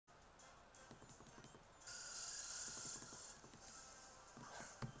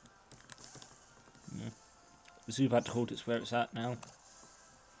Zubat hold it's where it's at now.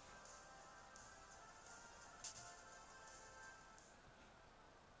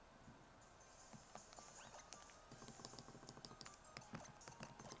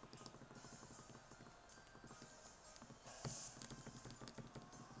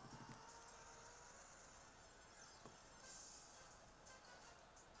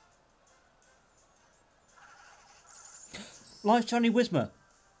 Live shiny Whismur!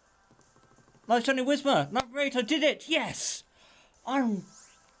 Live shiny Whismur! Not great, I did it! Yes!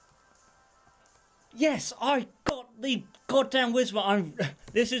 Yes, I got the goddamn Whismur!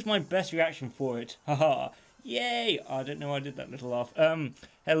 This is my best reaction for it. Haha. Yay! I don't know why I did that little laugh.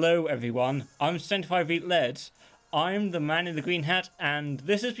 Hello everyone. I'm Sp.Defense Led. I'm the man in the green hat, and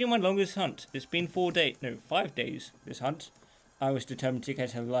this has been my longest hunt. It's been 5 days, this hunt. I was determined to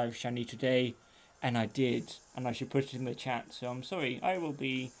get a live shiny today. And I did, and I should put it in the chat, so I'm sorry, I will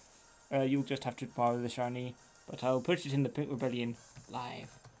be, you'll just have to borrow the shiny, but I'll put it in the Pink Rebellion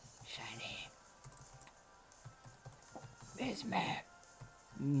live shiny. Whismur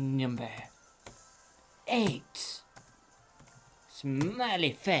number 8.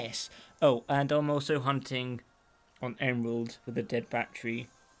 Smiley face. Oh, and I'm also hunting on Emerald with a dead battery.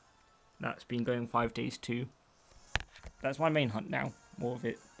 That's been going 5 days too. That's my main hunt now. More of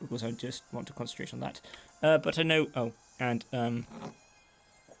it because I just want to concentrate on that. But I know. Oh, and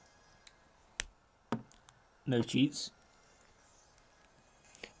no cheats.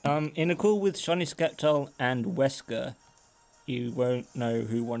 In a call with Shiny Sceptile and Wesker, you won't know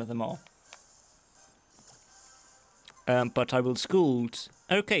who one of them are. But I will scold.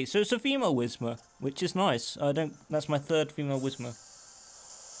 Okay, so it's a female Whismur, which is nice. That's my 3rd female Whismur.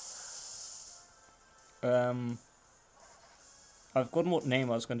 I've forgotten what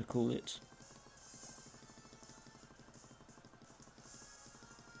name I was going to call it.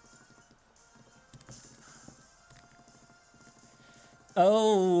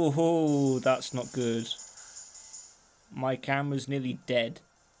 Oh, that's not good. My camera's nearly dead.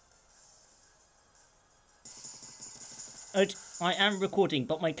 I am recording,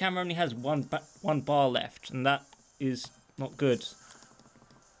 but my camera only has one bar left, and that is not good.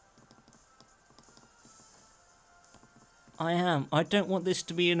 I don't want this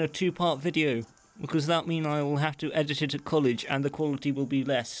to be in a 2-part video, because that means I will have to edit it at college and the quality will be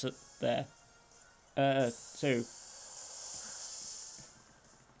less there. So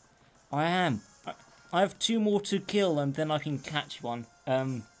I have 2 more to kill and then I can catch one.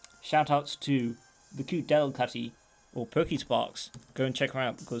 Shoutouts to the cute Delcutty, or PokeSparks. Go and check her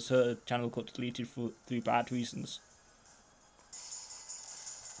out because her channel got deleted through bad reasons.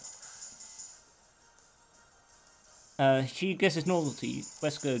 She guesses Novelty,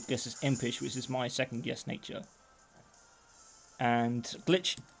 Wesker guesses Impish, which is my 2nd guess nature. And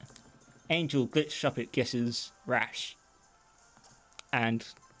Angel Glitch Shuppet guesses Rash. And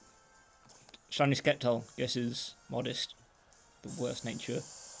Shiny Sceptile guesses Modest, the worst nature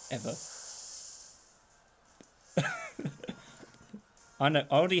ever. I know,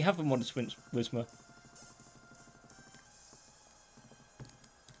 I already have a Modest Whismur.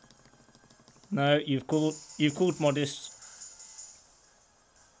 No, you've called Modest.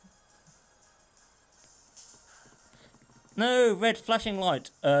 No, red flashing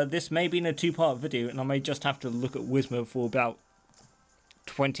light. This may be in a 2-part video, and I may just have to look at Whismur for about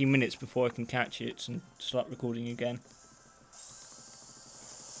 20 minutes before I can catch it and start recording again.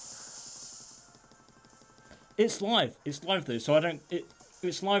 It's live. It's live though, so I don't.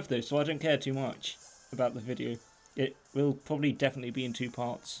 It's live though, so I don't care too much about the video. It will probably definitely be in 2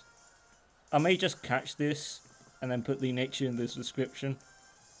 parts. I may just catch this and then put the nature in the description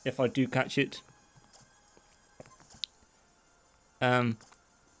if I do catch it.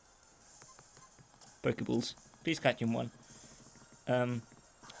 Pokeballs. Please catch him one.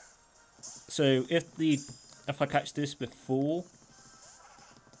 So if I catch this before,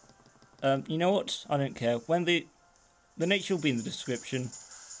 you know what? I don't care. When the nature will be in the description.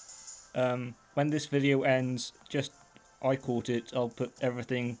 When this video ends, I caught it. I'll put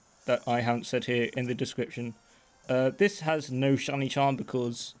everything that I haven't said here in the description. This has no shiny charm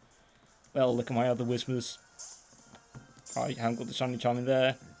because, well, look at my other Whismurs. I haven't got the shiny charm in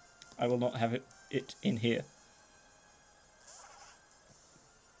there. I will not have it in here.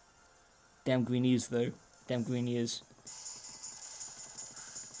 Damn green ears though. Damn green ears.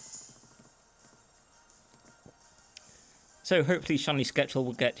 So hopefully Shiny Sceptile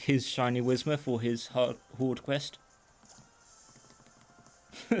will get his shiny Whismur for his Horde quest.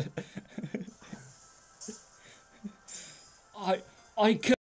 I